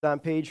On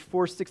page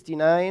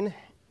 469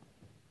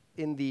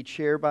 in the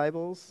chair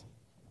Bibles.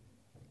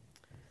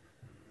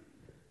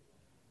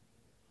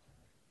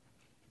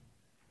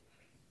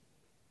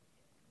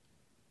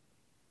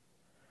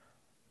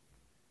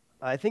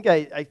 I think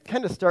I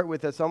kind of start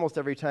with this almost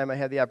every time I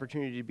have the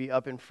opportunity to be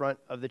up in front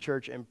of the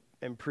church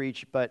and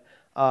preach, but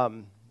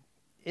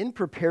in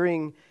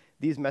preparing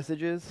these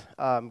messages,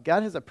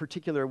 God has a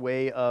particular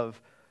way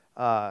of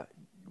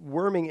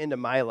worming into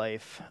my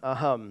life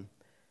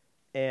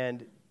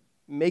and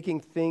making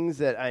things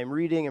that I'm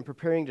reading and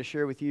preparing to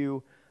share with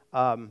you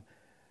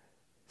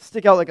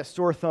stick out like a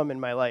sore thumb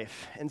in my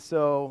life. And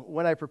so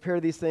when I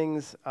prepare these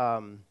things,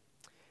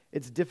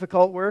 it's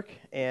difficult work,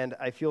 and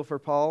I feel for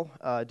Paul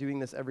doing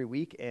this every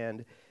week,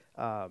 and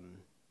I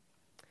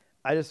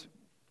just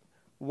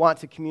want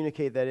to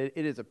communicate that it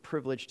is a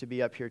privilege to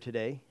be up here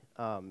today,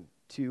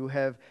 to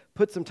have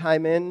put some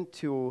time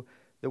into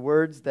the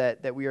words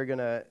that we are going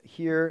to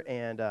hear,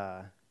 and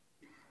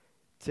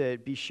to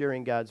be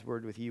sharing God's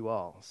word with you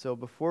all. So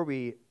before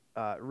we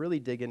really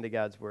dig into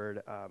God's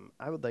word,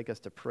 I would like us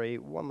to pray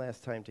one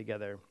last time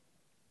together.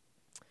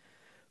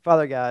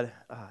 Father God,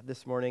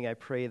 this morning I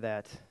pray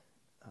that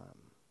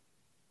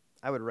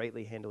I would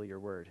rightly handle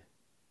your word.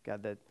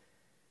 God, that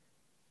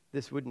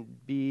this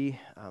wouldn't be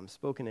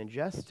spoken in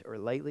jest or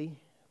lightly,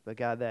 but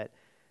God, that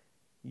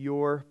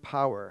your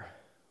power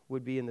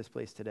would be in this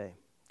place today.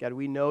 God,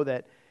 we know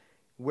that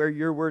where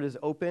your word is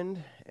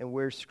opened and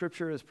where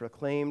scripture is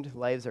proclaimed,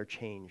 lives are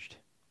changed.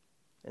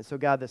 And so,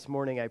 God, this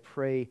morning I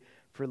pray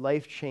for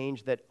life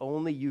change that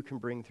only you can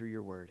bring through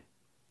your word.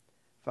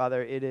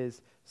 Father, it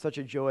is such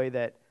a joy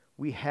that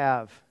we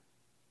have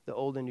the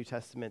Old and New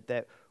Testament,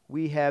 that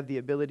we have the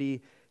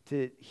ability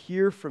to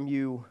hear from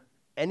you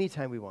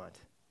anytime we want.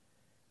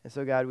 And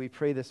so, God, we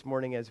pray this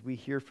morning as we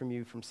hear from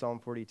you from Psalm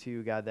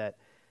 42, God, that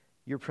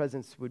your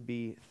presence would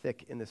be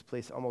thick in this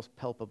place, almost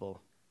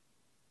palpable.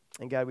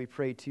 And God, we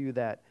pray, too,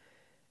 that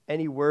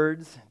any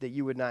words that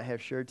you would not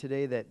have shared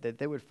today, that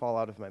they would fall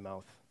out of my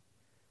mouth.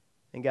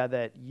 And God,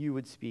 that you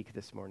would speak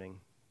this morning,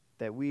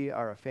 that we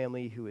are a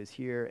family who is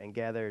here and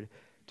gathered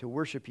to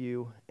worship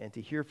you and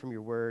to hear from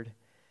your word,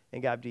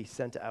 and God, be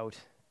sent out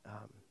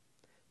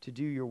to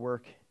do your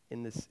work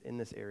in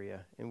this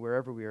area and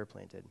wherever we are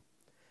planted.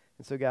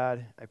 And so,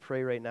 God, I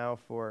pray right now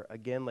for,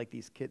 again, like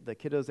the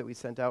kiddos that we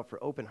sent out,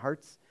 for open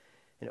hearts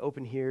and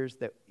open ears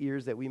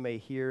that we may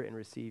hear and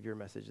receive your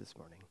message this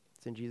morning.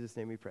 It's in Jesus'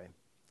 name we pray.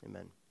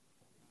 Amen.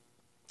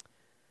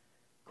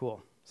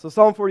 Cool. So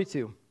Psalm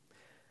 42.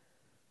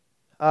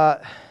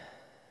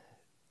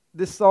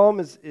 This psalm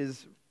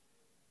is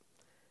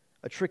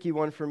a tricky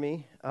one for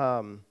me.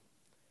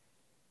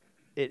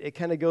 It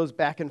kind of goes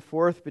back and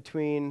forth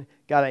between,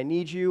 God, I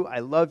need you, I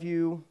love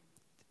you,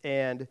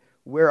 and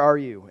where are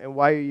you, and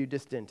why are you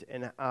distant?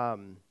 And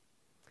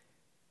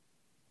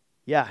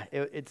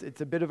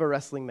it's a bit of a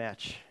wrestling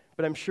match.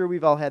 But I'm sure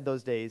we've all had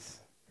those days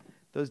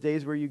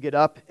where you get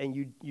up and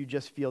you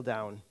just feel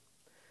down.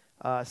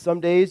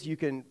 Some days you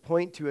can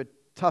point to a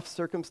tough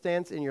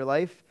circumstance in your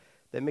life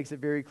that makes it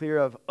very clear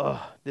of,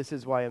 this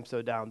is why I'm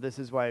so down, this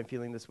is why I'm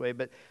feeling this way.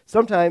 But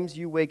sometimes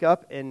you wake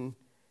up and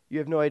you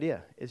have no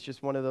idea. It's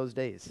just one of those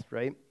days,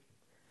 right?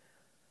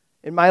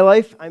 In my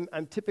life,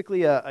 I'm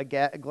typically a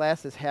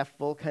glass is half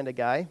full kind of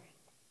guy.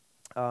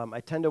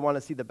 I tend to want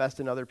to see the best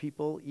in other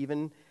people,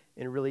 even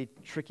in really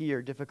tricky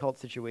or difficult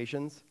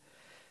situations.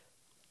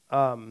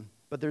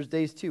 But there's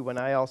days, too, when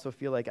I also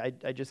feel like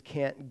I just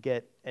can't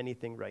get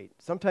anything right.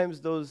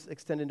 Sometimes those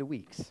extend into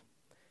weeks,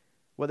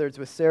 whether it's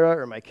with Sarah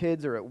or my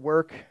kids or at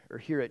work or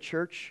here at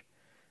church.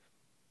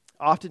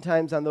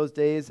 Oftentimes on those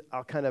days,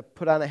 I'll kind of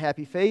put on a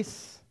happy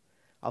face,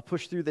 I'll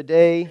push through the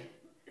day,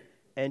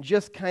 and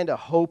just kind of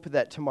hope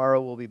that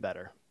tomorrow will be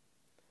better.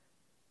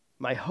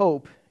 My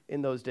hope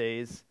in those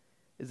days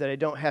is that I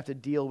don't have to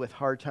deal with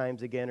hard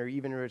times again, or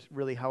even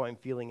really how I'm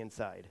feeling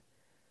inside.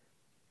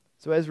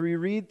 So as we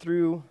read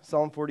through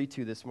Psalm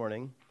 42 this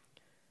morning,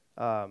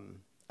 I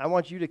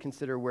want you to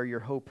consider where your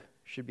hope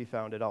should be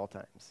found at all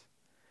times.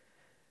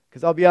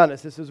 Because I'll be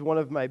honest, this was one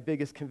of my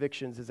biggest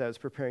convictions as I was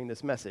preparing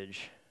this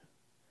message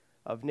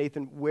of,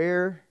 Nathan,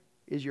 where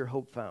is your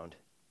hope found?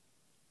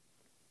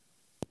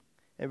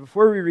 And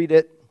before we read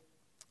it,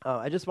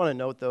 I just want to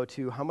note, though,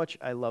 too, how much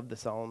I love the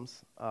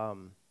Psalms.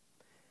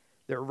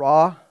 They're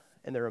raw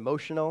and they're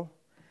emotional,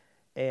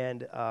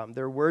 and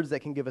they're words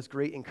that can give us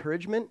great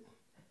encouragement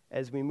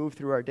as we move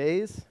through our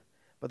days,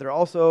 but they're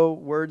also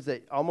words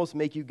that almost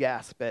make you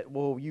gasp at,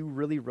 whoa, you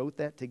really wrote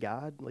that to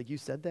God? Like, you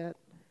said that?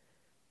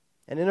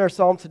 And in our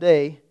psalm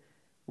today,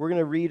 we're going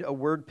to read a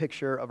word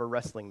picture of a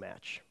wrestling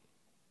match.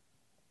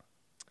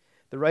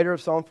 The writer of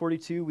Psalm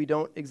 42, we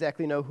don't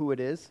exactly know who it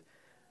is,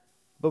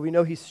 but we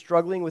know he's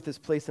struggling with his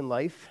place in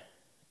life,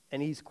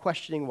 and he's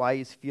questioning why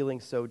he's feeling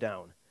so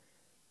down.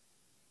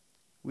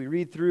 We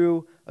read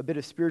through a bit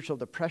of spiritual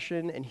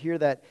depression and hear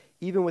that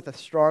even with a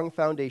strong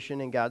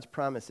foundation in God's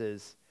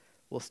promises,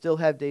 we'll still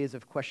have days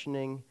of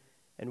questioning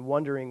and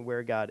wondering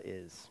where God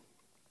is.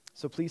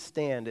 So please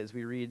stand as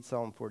we read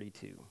Psalm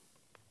 42.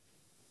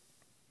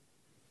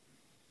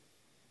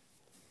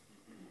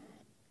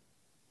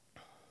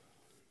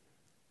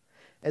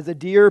 As a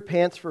deer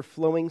pants for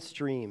flowing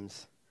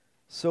streams,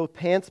 so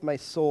pants my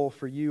soul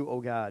for you,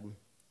 O God.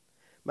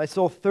 My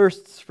soul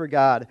thirsts for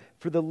God,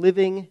 for the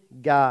living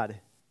God.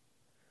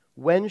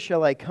 When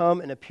shall I come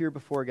and appear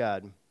before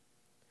God?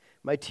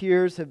 My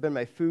tears have been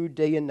my food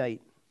day and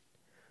night.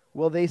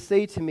 Will they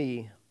say to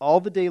me all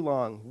the day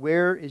long,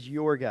 where is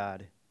your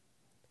God?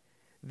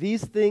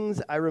 These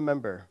things I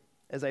remember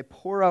as I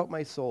pour out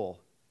my soul,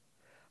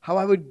 how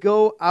I would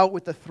go out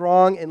with the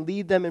throng and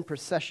lead them in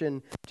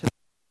procession to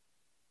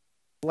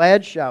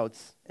glad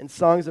shouts and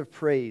songs of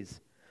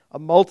praise, a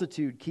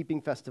multitude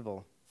keeping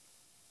festival.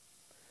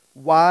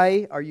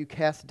 Why are you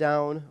cast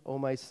down, O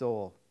my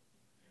soul?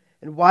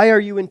 And why are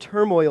you in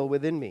turmoil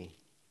within me?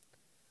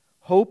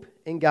 Hope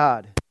in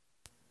God,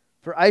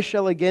 for I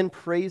shall again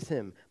praise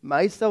him,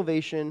 my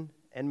salvation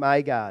and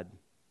my God.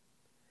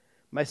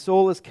 My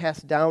soul is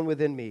cast down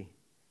within me.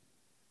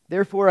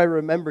 Therefore I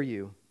remember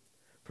you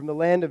from the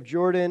land of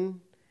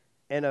Jordan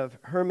and of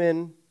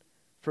Hermon,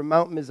 from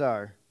Mount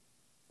Mizar.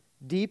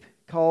 Deep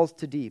calls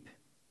to deep.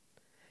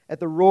 At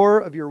the roar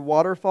of your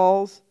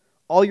waterfalls,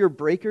 all your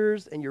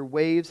breakers and your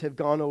waves have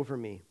gone over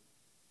me.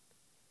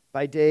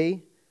 By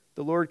day,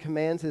 the Lord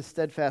commands his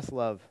steadfast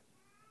love,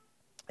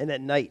 and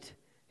at night,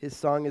 his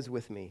song is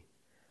with me,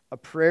 a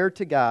prayer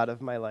to God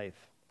of my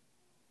life.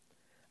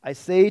 I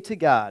say to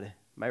God,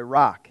 my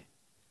rock,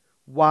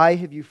 why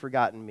have you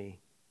forgotten me?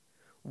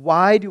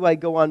 Why do I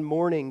go on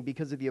mourning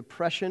because of the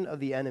oppression of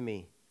the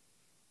enemy?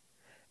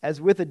 As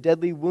with a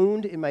deadly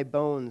wound in my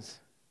bones,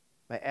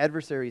 my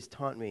adversaries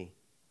taunt me.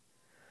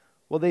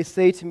 Will they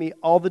say to me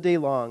all the day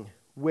long,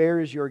 where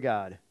is your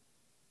God?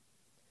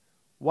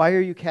 Why are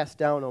you cast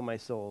down, O my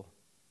soul?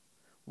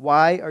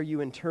 Why are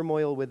you in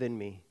turmoil within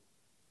me?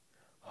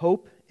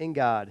 Hope in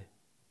God,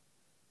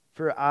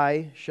 for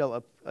I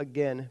shall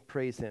again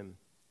praise him,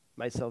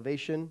 my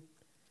salvation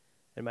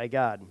and my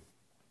God.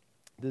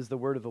 This is the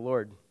word of the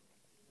Lord.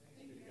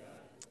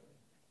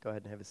 Go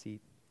ahead and have a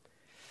seat.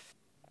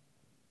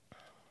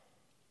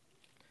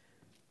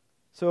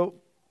 So,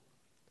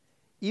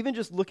 even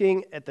just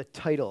looking at the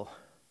title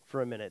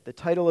for a minute, the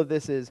title of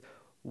this is,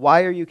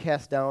 Why Are You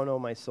Cast Down, O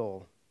My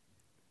Soul?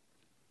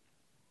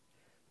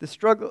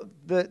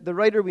 The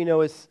writer we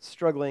know is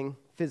struggling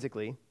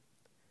physically,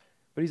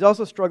 but he's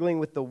also struggling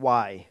with the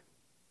why.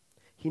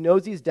 He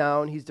knows he's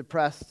down, he's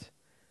depressed,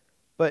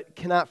 but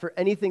cannot for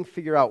anything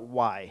figure out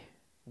why.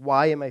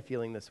 Why am I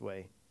feeling this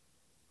way?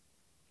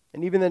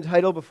 And even in the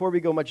title, before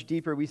we go much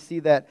deeper, we see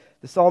that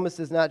the psalmist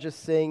is not just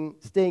staying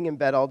in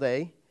bed all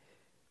day,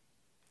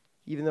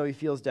 even though he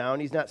feels down.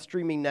 He's not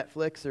streaming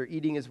Netflix or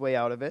eating his way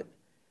out of it.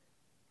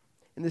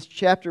 In this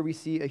chapter, we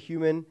see a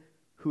human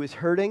who is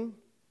hurting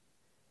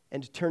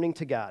and turning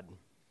to God.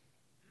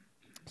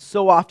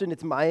 So often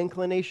it's my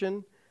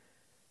inclination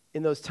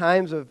in those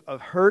times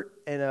of hurt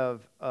and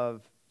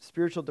of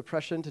spiritual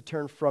depression to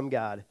turn from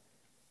God.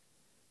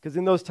 Because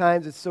in those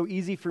times, it's so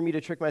easy for me to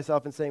trick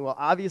myself in saying, well,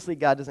 obviously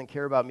God doesn't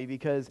care about me,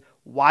 because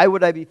why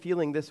would I be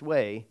feeling this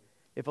way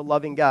if a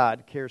loving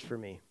God cares for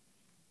me?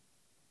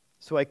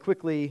 So I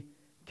quickly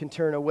can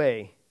turn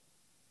away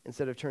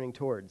instead of turning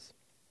towards.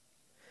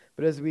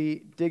 But as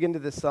we dig into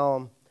this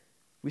psalm,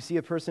 we see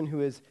a person who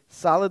is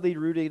solidly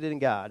rooted in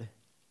God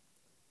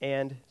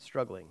and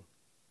struggling.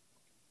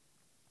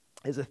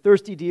 As a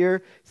thirsty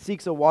deer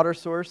seeks a water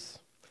source,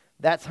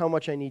 that's how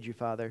much I need you,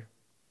 Father.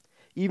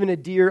 Even a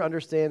deer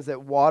understands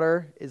that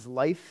water is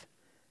life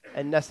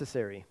and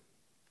necessary.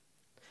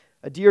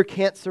 A deer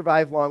can't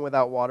survive long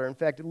without water. In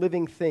fact,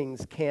 living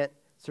things can't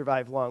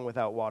survive long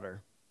without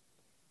water.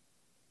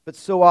 But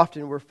so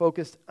often we're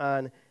focused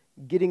on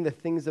getting the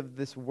things of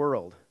this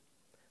world,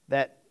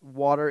 that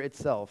water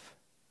itself,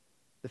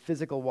 the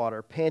physical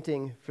water,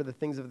 panting for the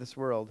things of this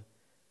world,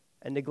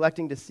 and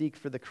neglecting to seek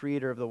for the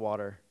creator of the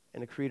water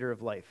and the creator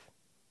of life.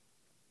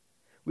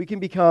 We can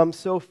become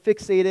so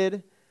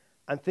fixated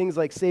on things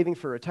like saving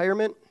for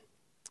retirement,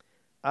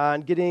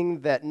 on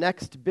getting that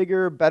next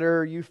bigger,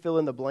 better, you fill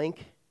in the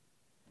blank,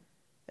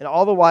 and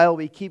all the while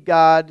we keep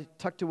God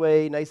tucked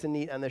away nice and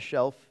neat on the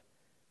shelf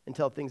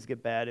until things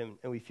get bad and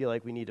we feel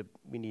like we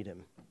need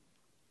him.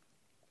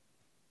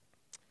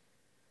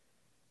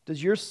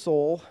 Does your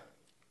soul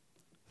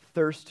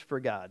thirst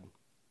for God?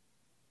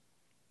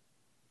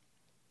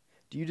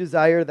 Do you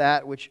desire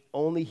that which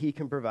only he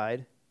can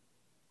provide?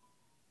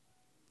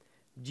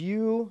 Do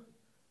you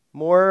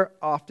more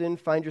often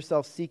find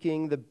yourself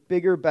seeking the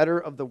bigger, better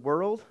of the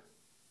world?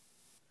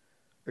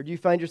 Or do you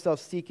find yourself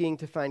seeking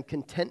to find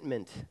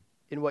contentment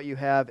in what you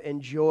have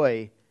and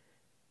joy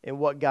in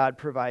what God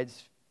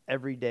provides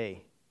every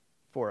day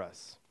for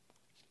us?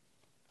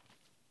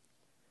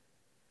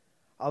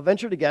 I'll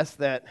venture to guess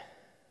that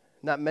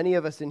not many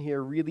of us in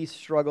here really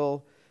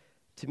struggle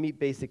to meet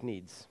basic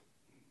needs.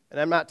 And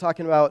I'm not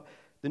talking about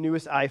the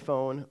newest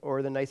iPhone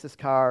or the nicest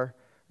car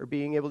or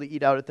being able to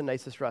eat out at the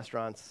nicest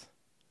restaurants.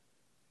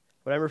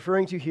 What I'm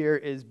referring to here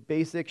is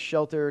basic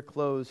shelter,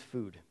 clothes,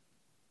 food.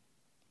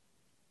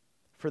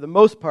 For the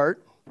most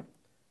part,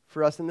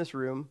 for us in this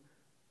room,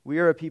 we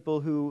are a people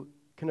who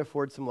can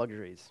afford some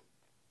luxuries.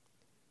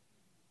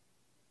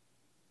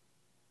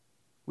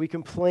 We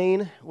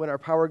complain when our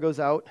power goes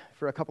out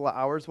for a couple of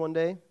hours one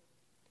day,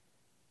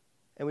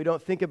 and we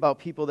don't think about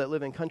people that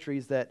live in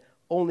countries that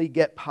only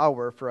get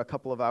power for a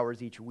couple of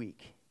hours each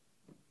week.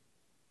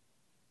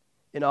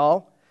 In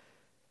all,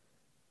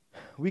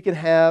 we can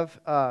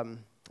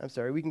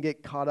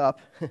get caught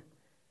up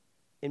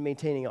in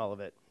maintaining all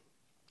of it,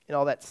 and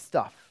all that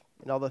stuff,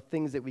 and all the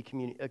things that we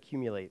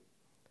accumulate.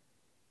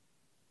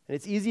 And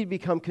it's easy to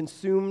become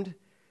consumed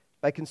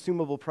by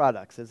consumable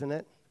products, isn't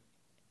it?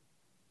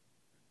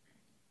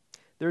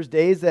 There's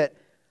days that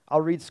I'll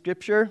read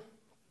Scripture,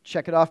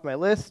 check it off my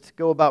list,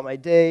 go about my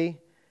day,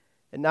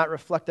 and not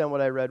reflect on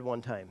what I read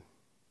one time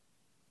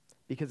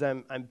because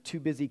I'm too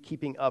busy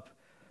keeping up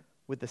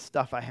with the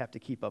stuff I have to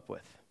keep up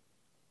with.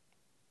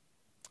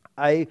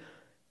 I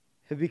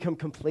have become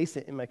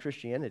complacent in my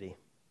Christianity.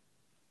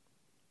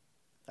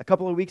 A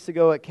couple of weeks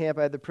ago at camp,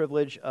 I had the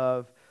privilege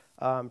of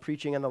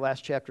preaching on the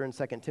last chapter in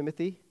 2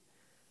 Timothy.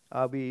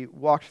 We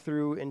walked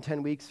through in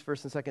 10 weeks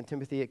 1st and 2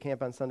 Timothy at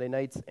camp on Sunday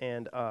nights,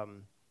 and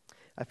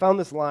I found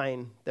this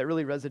line that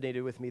really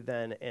resonated with me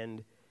then,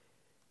 and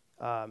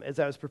as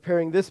I was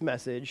preparing this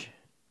message,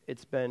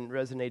 it's been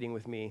resonating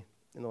with me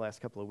in the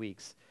last couple of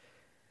weeks.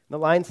 And the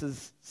line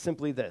says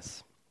simply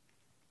this: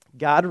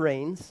 God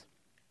reigns,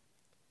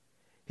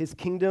 His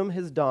kingdom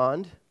has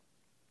dawned,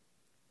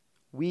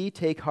 we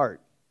take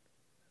heart,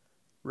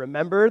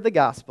 remember the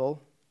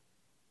gospel,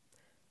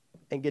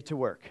 and get to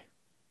work.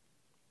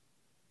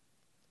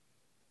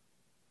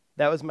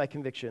 That was my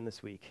conviction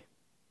this week.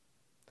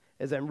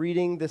 As I'm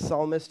reading this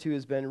psalmist who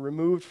has been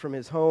removed from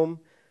his home,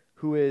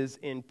 who is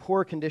in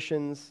poor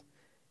conditions,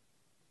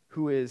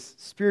 who is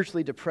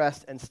spiritually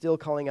depressed and still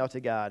calling out to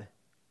God,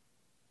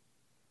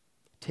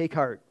 take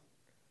heart,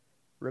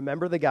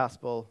 remember the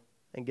gospel,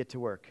 and get to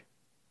work.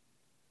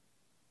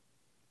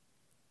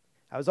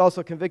 I was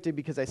also convicted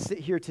because I sit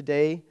here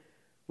today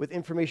with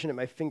information at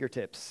my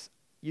fingertips.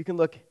 You can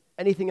look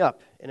anything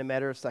up in a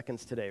matter of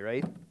seconds today,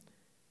 right?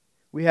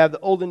 We have the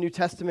Old and New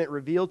Testament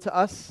revealed to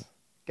us,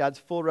 God's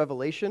full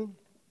revelation.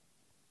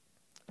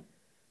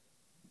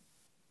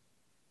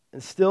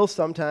 And still,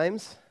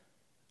 sometimes,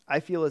 I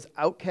feel as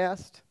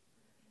outcast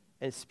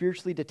and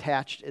spiritually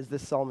detached as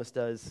this psalmist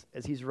does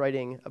as he's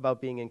writing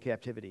about being in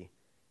captivity.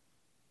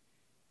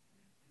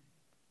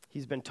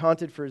 He's been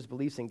taunted for his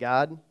beliefs in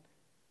God,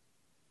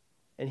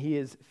 and he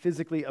is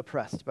physically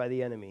oppressed by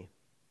the enemy.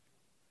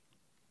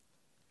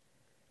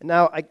 And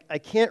now, I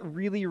can't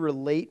really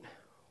relate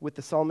with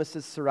the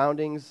psalmist's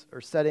surroundings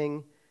or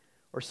setting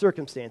or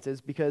circumstances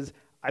because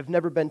I've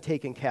never been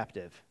taken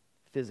captive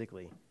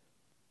physically.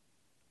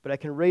 But I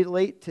can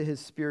relate to his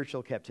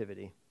spiritual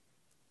captivity.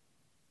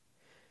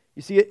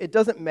 You see, it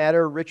doesn't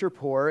matter rich or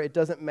poor. It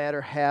doesn't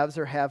matter haves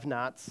or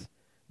have-nots,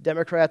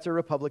 Democrats or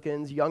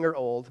Republicans, young or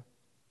old.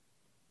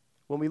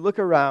 When we look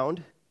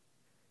around,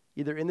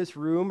 either in this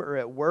room or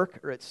at work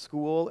or at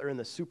school or in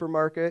the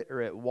supermarket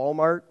or at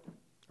Walmart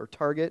or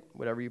Target,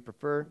 whatever you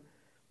prefer,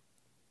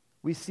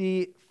 we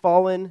see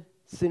fallen,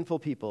 sinful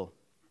people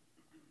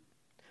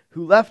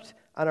who, left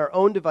on our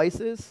own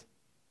devices,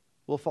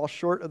 will fall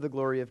short of the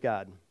glory of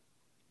God.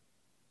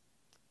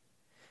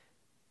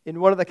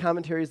 In one of the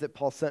commentaries that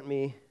Paul sent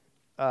me,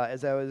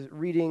 as I was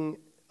reading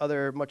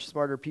other much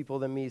smarter people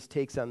than me's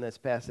takes on this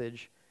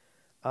passage,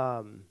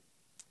 there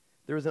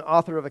was an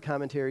author of a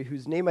commentary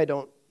whose name I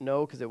don't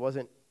know because it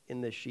wasn't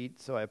in this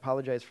sheet, so I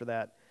apologize for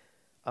that.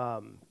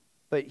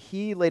 But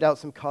he laid out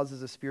some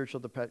causes of spiritual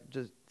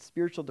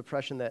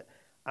depression that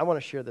I want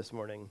to share this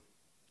morning.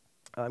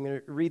 I'm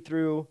going to read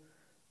through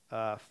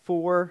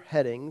 4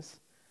 headings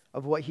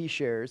of what he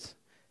shares,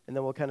 and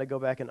then we'll kind of go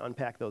back and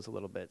unpack those a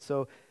little bit.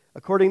 So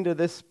according to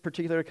this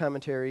particular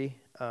commentary,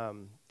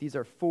 these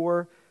are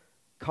 4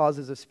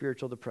 causes of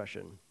spiritual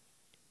depression.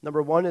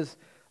 Number 1 is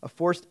a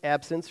forced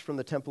absence from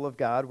the temple of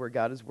God where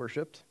God is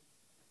worshipped.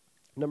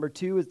 Number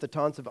 2 is the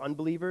taunts of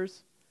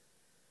unbelievers.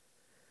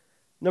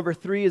 Number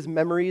 3 is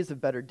memories of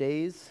better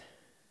days.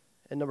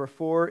 And number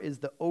 4 is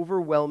the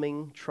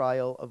overwhelming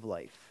trial of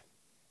life.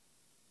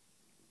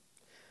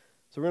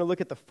 So we're going to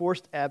look at the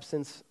forced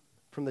absence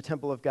from the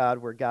temple of God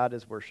where God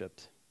is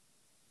worshipped.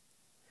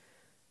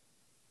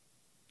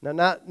 Now,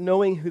 not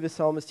knowing who the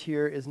psalmist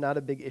here is not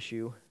a big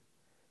issue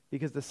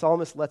because the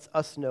psalmist lets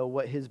us know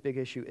what his big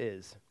issue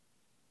is,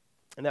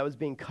 and that was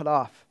being cut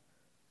off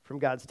from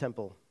God's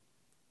temple.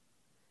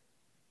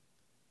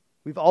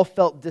 We've all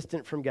felt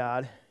distant from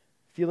God,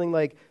 feeling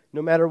like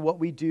no matter what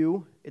we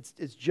do, it's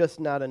just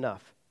not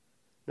enough.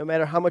 No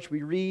matter how much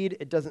we read,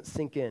 it doesn't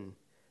sink in.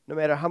 No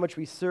matter how much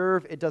we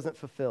serve, it doesn't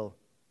fulfill.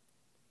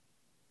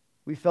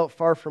 We felt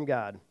far from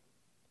God.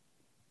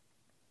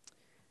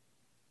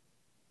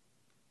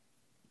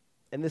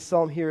 And this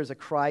psalm here is a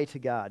cry to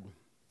God.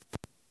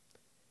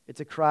 It's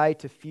a cry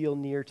to feel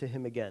near to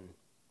Him again.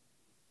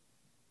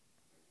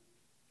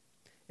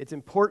 It's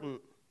important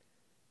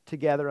to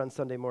gather on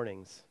Sunday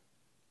mornings.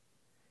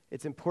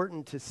 It's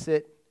important to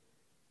sit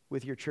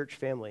with your church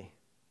family.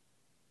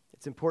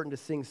 It's important to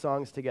sing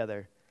songs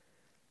together,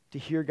 to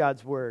hear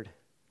God's word,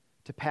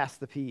 to pass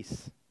the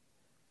peace.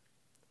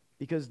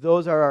 Because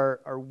those are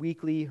our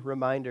weekly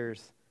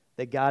reminders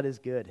that God is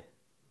good,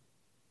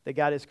 that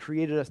God has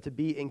created us to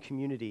be in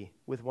community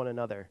with one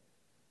another,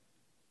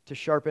 to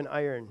sharpen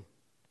iron,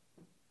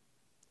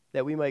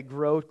 that we might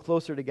grow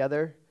closer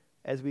together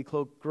as we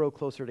grow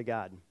closer to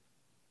God.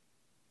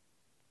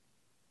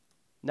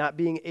 Not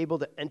being able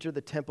to enter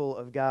the temple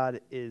of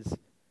God is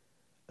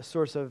a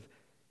source of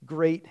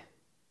great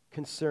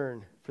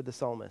concern for the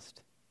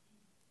psalmist.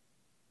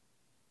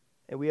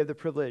 And we have the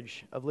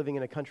privilege of living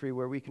in a country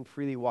where we can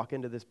freely walk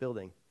into this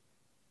building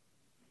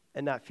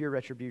and not fear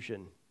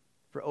retribution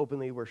for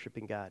openly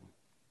worshiping God.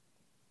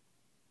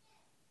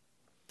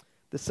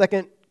 The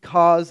second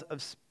cause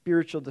of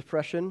spiritual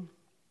depression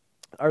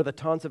are the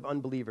taunts of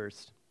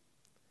unbelievers.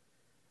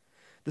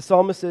 The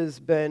psalmist has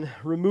been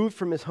removed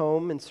from his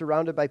home and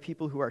surrounded by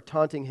people who are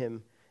taunting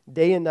him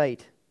day and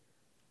night.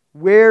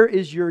 Where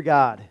is your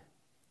God?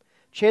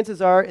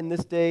 Chances are in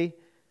this day,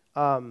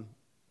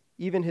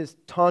 even his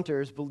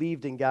taunters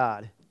believed in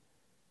God,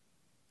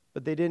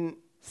 but they didn't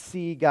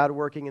see God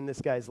working in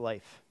this guy's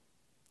life.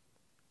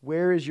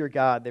 Where is your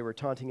God? They were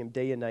taunting him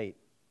day and night.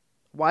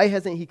 Why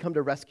hasn't he come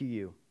to rescue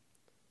you?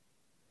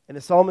 And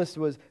the psalmist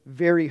was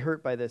very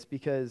hurt by this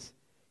because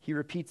he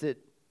repeats it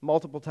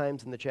multiple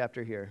times in the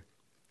chapter here.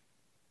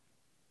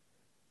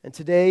 And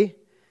today,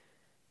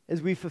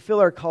 as we fulfill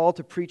our call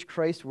to preach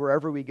Christ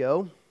wherever we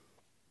go,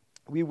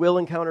 we will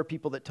encounter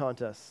people that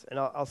taunt us. And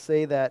I'll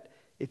say that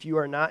if you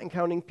are not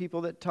encountering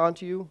people that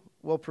taunt you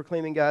while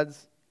proclaiming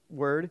God's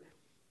word,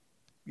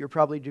 you're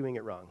probably doing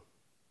it wrong.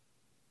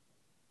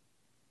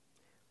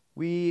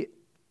 We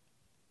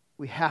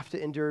have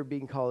to endure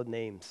being called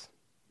names.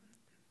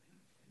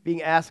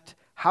 Being asked,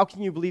 how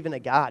can you believe in a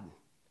God?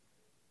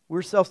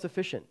 We're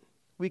self-sufficient.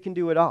 We can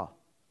do it all.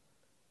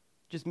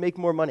 Just make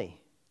more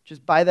money.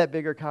 Just buy that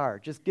bigger car.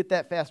 Just get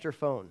that faster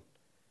phone.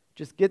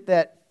 Just get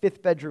that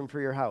fifth bedroom for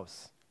your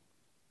house.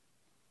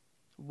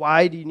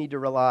 Why do you need to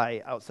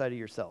rely outside of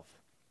yourself?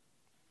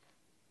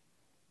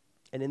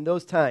 And in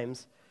those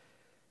times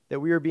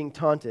that we are being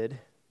taunted,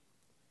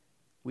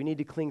 we need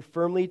to cling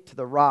firmly to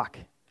the rock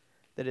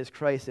that is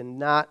Christ and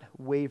not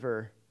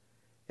waver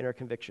in our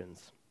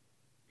convictions.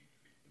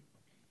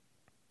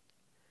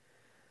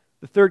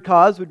 The third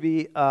cause would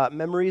be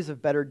memories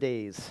of better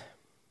days.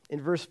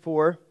 In verse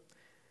 4,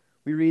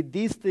 we read,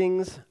 "These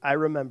things I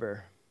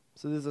remember."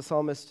 So this is a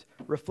psalmist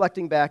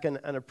reflecting back on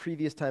a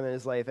previous time in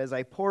his life. "As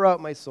I pour out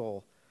my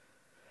soul,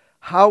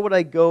 how I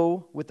would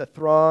go with the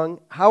throng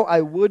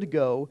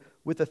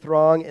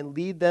and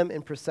lead them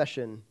in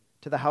procession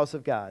to the house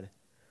of God,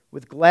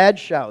 with glad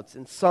shouts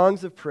and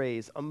songs of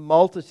praise, a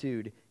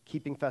multitude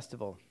keeping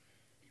festival."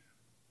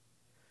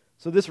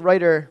 So this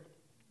writer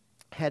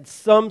had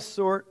some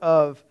sort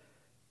of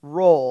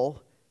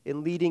role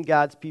in leading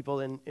God's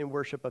people in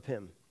worship of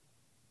him.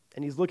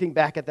 And he's looking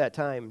back at that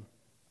time.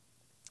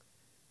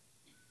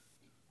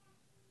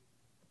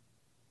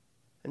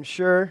 I'm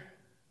sure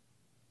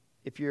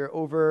if you're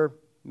over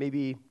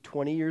maybe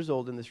 20 years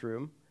old in this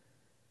room,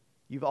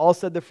 you've all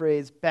said the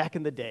phrase, "back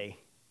in the day,"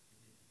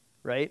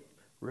 right?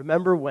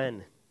 Remember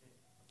when?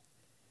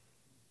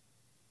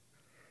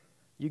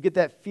 You get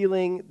that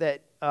feeling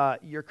that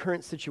your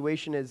current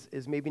situation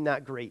is maybe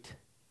not great,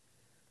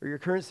 or your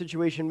current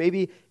situation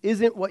maybe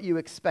isn't what you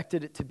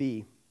expected it to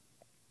be.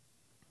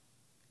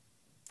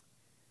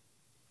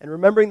 And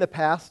remembering the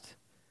past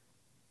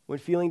when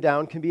feeling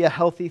down can be a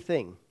healthy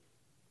thing.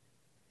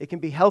 It can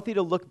be healthy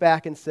to look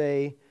back and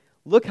say,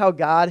 look how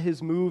God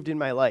has moved in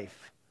my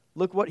life.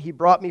 Look what he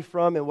brought me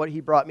from and what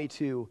he brought me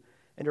to.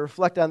 And to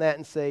reflect on that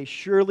and say,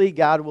 surely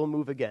God will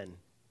move again.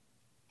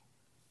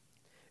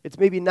 It's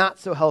maybe not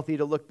so healthy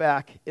to look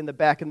back in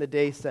the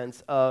day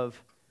sense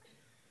of,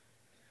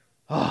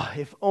 oh,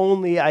 if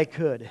only I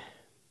could.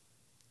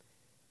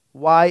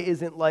 Why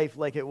isn't life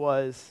like it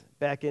was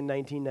back in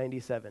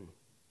 1997?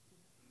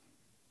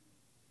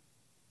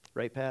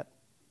 Right, Pat?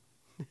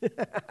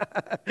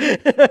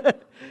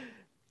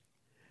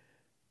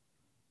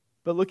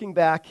 But looking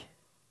back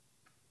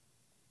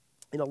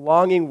in a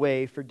longing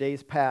way for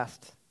days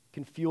past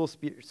can fuel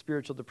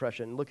spiritual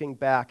depression. Looking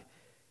back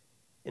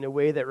in a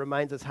way that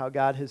reminds us how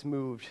God has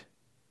moved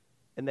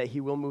and that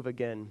he will move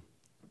again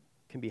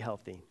can be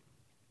healthy.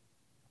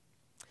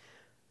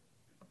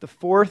 The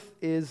fourth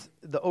is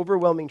the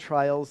overwhelming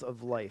trials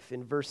of life.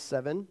 In verse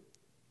 7,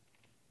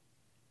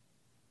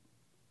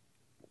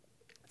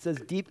 it says,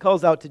 "Deep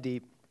calls out to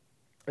deep,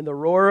 and the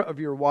roar of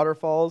your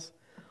waterfalls,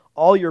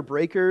 all your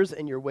breakers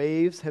and your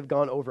waves have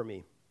gone over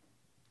me."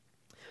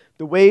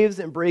 The waves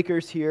and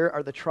breakers here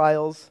are the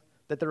trials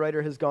that the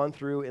writer has gone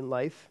through in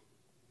life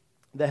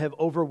that have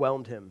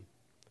overwhelmed him.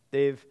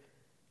 They've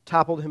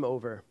toppled him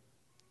over.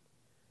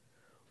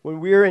 When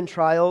we're in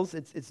trials,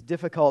 it's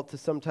difficult to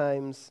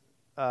sometimes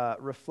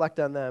reflect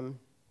on them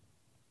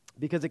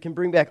because it can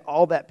bring back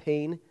all that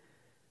pain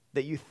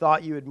that you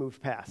thought you had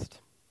moved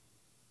past.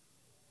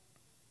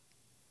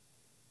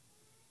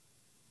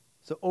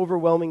 So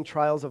overwhelming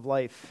trials of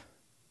life,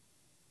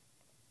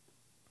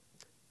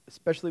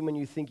 especially when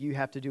you think you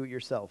have to do it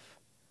yourself,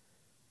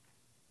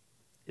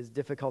 is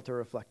difficult to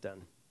reflect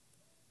on.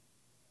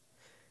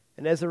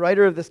 And as the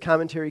writer of this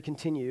commentary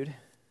continued,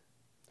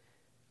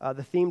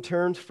 The theme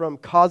turns from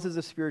causes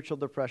of spiritual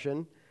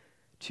depression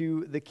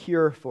to the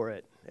cure for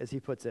it, as he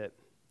puts it.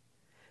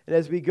 And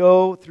as we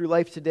go through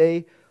life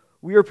today,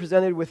 we are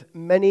presented with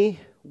many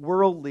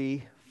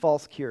worldly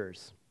false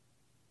cures.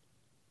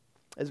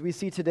 As we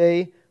see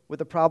today with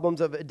the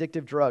problems of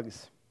addictive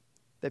drugs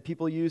that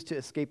people use to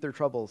escape their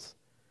troubles,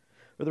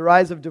 or the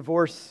rise of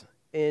divorce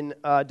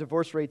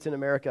rates in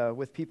America,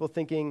 with people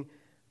thinking,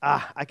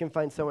 I can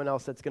find someone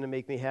else that's going to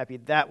make me happy.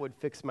 That would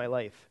fix my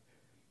life.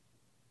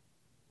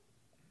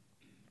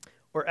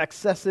 Or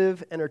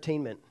excessive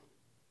entertainment,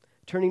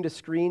 turning to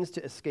screens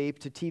to escape,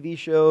 to TV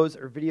shows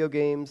or video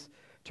games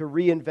to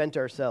reinvent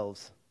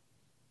ourselves.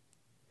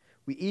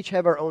 We each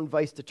have our own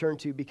vice to turn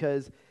to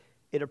because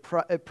it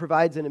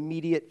provides an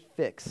immediate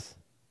fix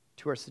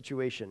to our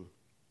situation.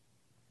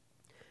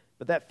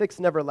 But that fix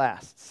never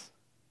lasts.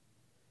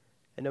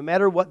 And no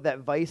matter what that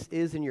vice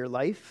is in your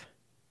life,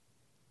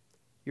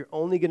 you're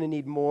only going to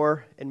need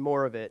more and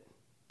more of it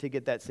to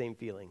get that same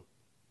feeling.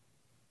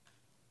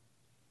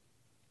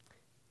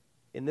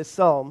 In this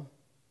psalm,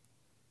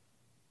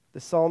 the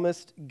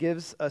psalmist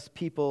gives us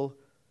people,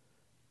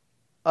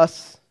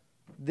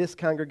 this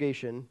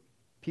congregation,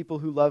 people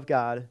who love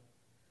God,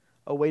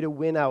 a way to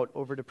win out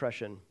over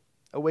depression,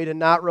 a way to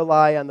not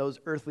rely on those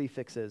earthly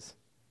fixes.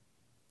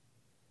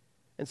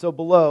 And so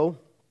below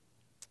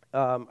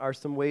are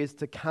some ways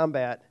to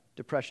combat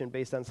depression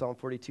based on Psalm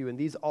 42, and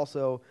these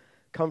also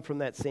come from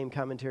that same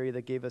commentary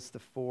that gave us the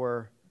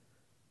 4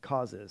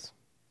 causes.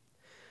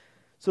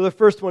 So the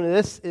first one of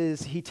this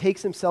is he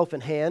takes himself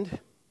in hand.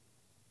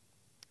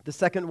 The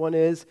second one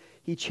is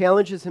he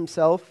challenges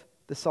himself,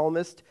 the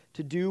psalmist,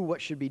 to do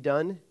what should be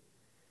done.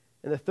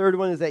 And the third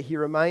one is that he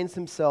reminds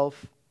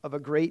himself of a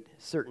great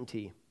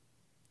certainty.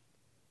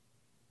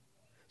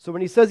 So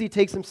when he says he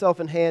takes himself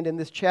in hand, in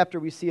this chapter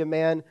we see a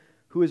man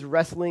who is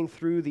wrestling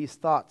through these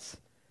thoughts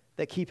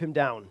that keep him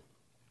down.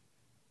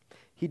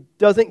 He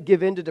doesn't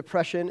give in to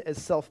depression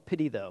as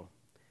self-pity, though.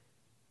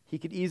 He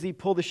could easily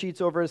pull the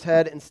sheets over his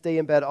head and stay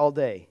in bed all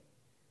day.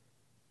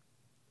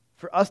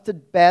 For us to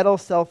battle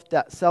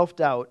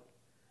self-doubt,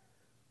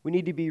 we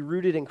need to be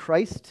rooted in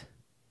Christ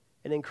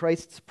and in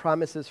Christ's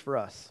promises for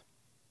us.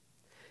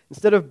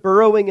 Instead of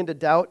burrowing into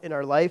doubt in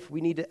our life,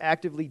 we need to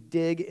actively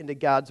dig into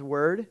God's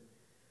word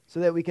so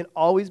that we can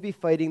always be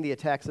fighting the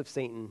attacks of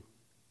Satan.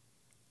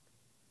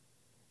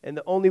 And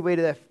the only way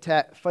to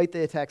fight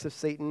the attacks of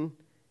Satan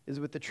is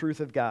with the truth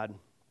of God.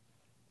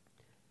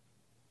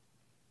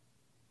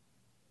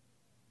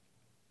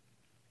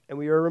 And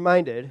we are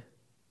reminded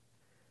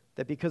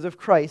that because of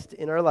Christ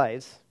in our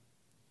lives,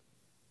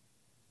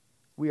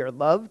 we are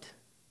loved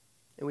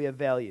and we have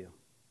value.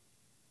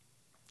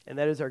 And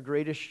that is our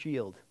greatest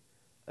shield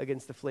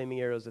against the flaming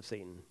arrows of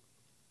Satan.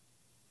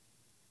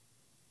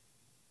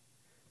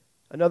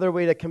 Another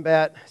way to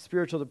combat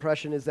spiritual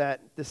depression is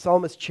that the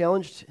psalmist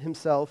challenged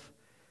himself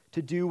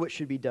to do what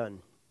should be done.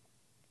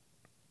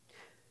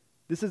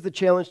 This is the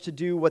challenge to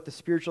do what the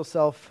spiritual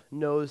self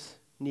knows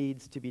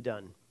needs to be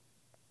done.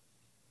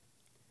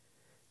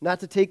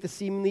 Not to take the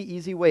seemingly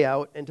easy way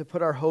out and to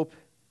put our hope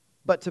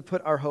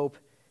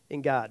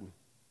in God.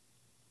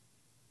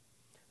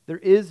 There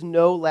is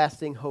no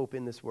lasting hope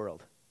in this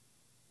world.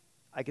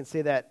 I can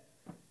say that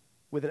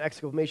with an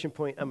exclamation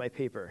point on my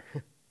paper.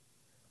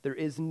 There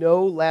is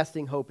no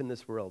lasting hope in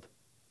this world.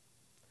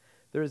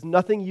 There is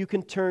nothing you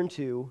can turn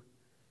to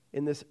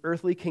in this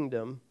earthly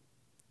kingdom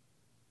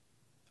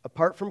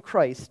apart from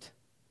Christ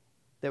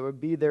that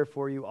would be there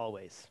for you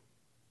always.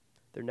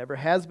 There never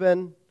has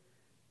been,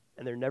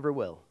 and there never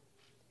will.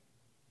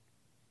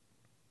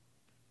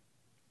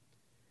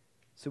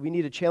 So we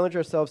need to challenge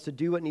ourselves to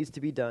do what needs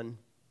to be done,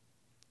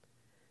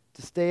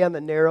 to stay on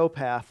the narrow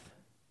path,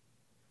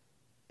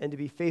 and to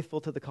be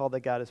faithful to the call that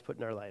God has put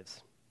in our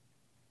lives.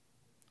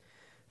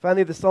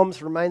 Finally, the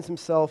psalmist reminds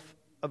himself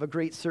of a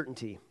great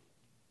certainty.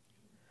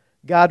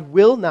 God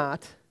will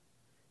not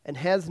and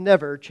has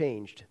never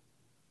changed.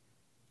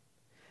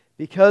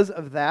 Because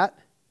of that,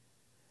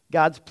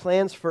 God's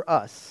plans for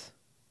us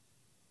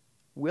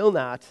will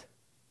not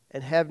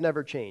and have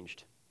never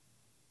changed.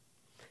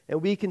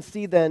 And we can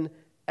see then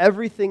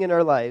everything in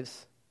our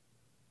lives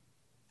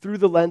through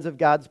the lens of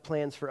God's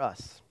plans for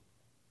us.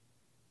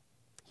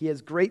 He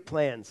has great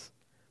plans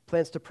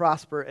to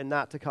prosper and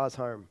not to cause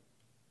harm.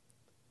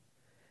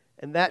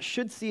 And that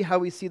should see how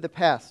we see the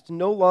past,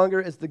 no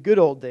longer as the good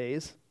old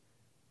days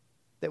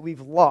that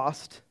we've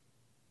lost,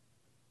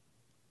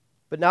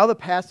 but now the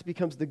past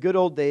becomes the good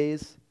old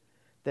days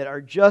that are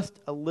just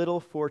a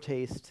little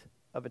foretaste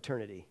of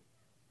eternity.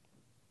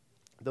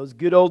 Those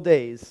good old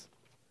days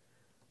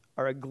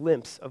are a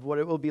glimpse of what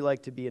it will be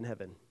like to be in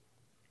heaven.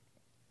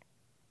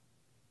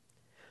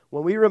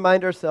 When we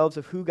remind ourselves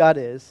of who God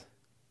is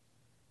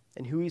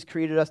and who He's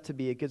created us to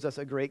be, it gives us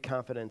a great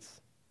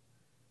confidence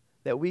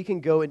that we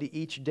can go into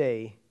each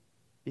day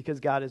because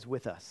God is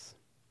with us.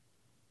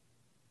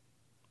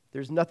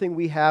 There's nothing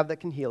we have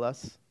that can heal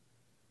us.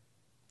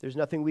 There's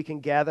nothing we can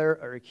gather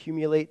or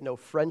accumulate, no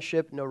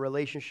friendship, no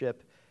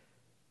relationship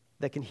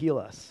that can heal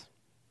us.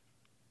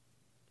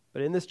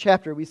 But in this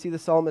chapter, we see the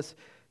psalmist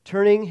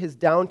turning his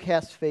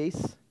downcast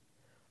face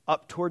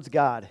up towards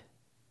God,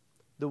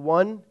 the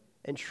one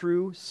and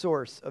true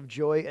source of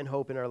joy and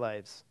hope in our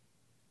lives.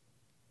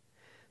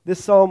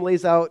 This psalm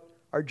lays out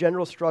our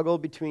general struggle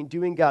between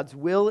doing God's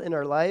will in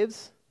our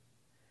lives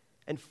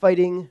and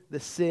fighting the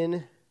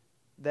sin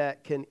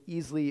that can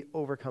easily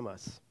overcome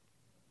us.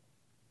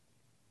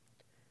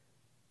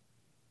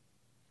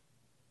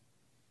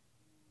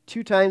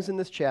 Two times in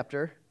this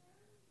chapter,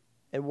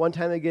 and one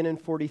time again in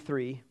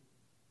 43,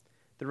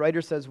 the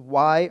writer says,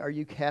 "Why are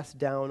you cast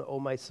down, O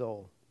my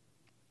soul?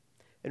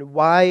 And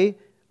why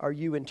are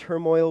you in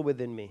turmoil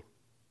within me?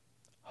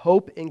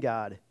 Hope in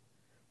God,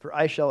 for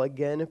I shall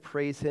again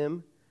praise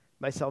him,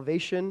 my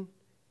salvation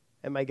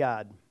and my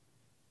God."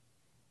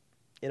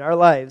 In our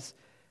lives,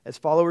 as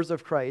followers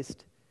of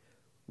Christ,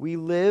 we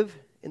live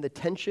in the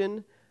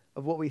tension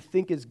of what we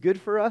think is good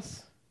for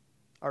us,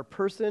 our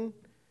person,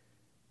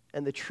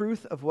 and the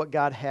truth of what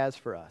God has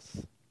for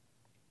us.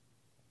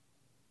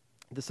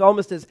 The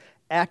psalmist is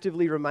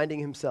actively reminding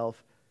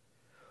himself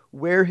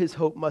where his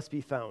hope must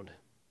be found.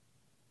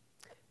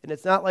 And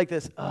it's not like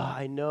this,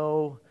 I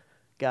know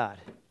God.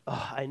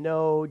 I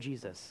know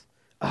Jesus.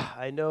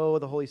 I know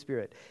the Holy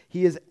Spirit.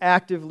 He is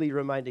actively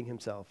reminding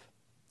himself.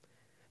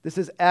 This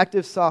is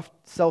active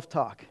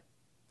self-talk.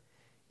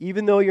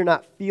 Even though you're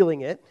not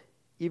feeling it,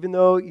 even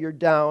though you're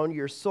down,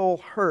 your soul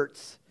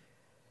hurts,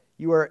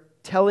 you are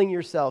telling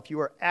yourself, you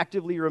are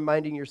actively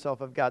reminding yourself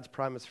of God's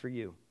promise for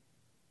you.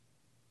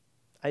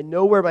 I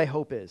know where my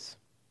hope is.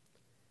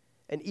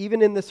 And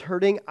even in this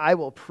hurting, I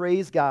will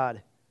praise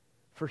God,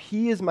 for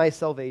he is my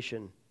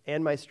salvation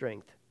and my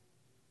strength.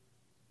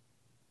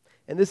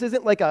 And this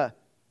isn't like a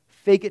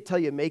fake it till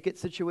you make it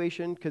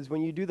situation, because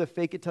when you do the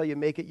fake it till you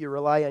make it, you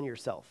rely on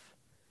yourself.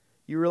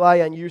 You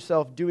rely on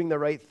yourself doing the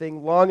right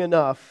thing long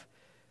enough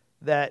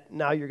that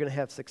now you're going to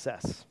have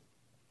success.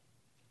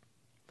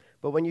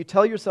 But when you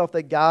tell yourself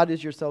that God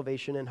is your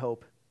salvation and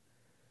hope,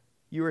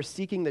 you are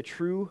seeking the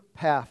true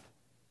path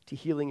to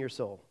healing your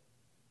soul.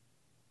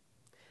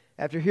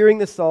 After hearing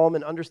this psalm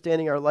and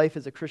understanding our life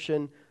as a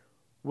Christian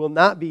will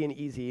not be an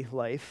easy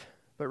life,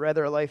 but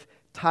rather a life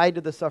tied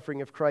to the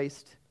suffering of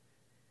Christ,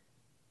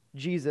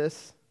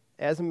 Jesus,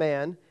 as a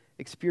man,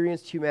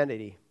 experienced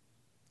humanity.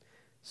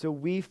 So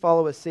we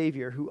follow a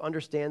Savior who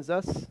understands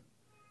us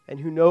and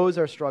who knows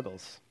our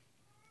struggles.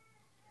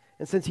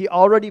 And since he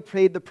already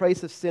paid the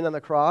price of sin on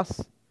the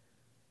cross,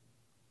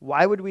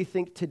 why would we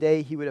think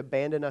today he would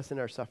abandon us in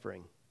our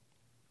suffering?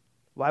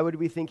 Why would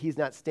we think he's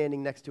not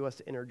standing next to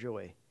us in our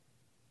joy?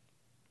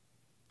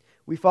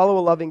 We follow a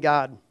loving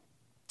God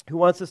who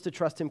wants us to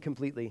trust him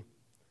completely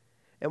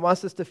and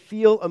wants us to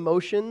feel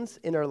emotions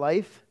in our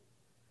life,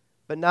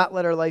 but not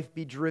let our life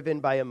be driven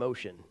by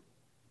emotion.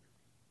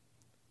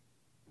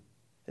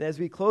 And as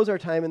we close our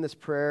time in this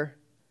prayer,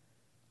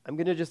 I'm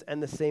going to just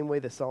end the same way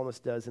the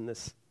psalmist does in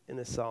this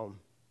psalm.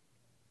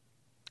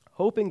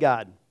 Hope in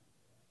God.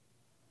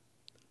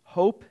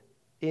 Hope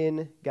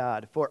in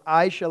God, for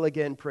I shall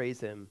again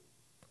praise him,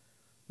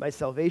 my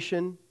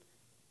salvation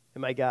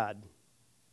and my God.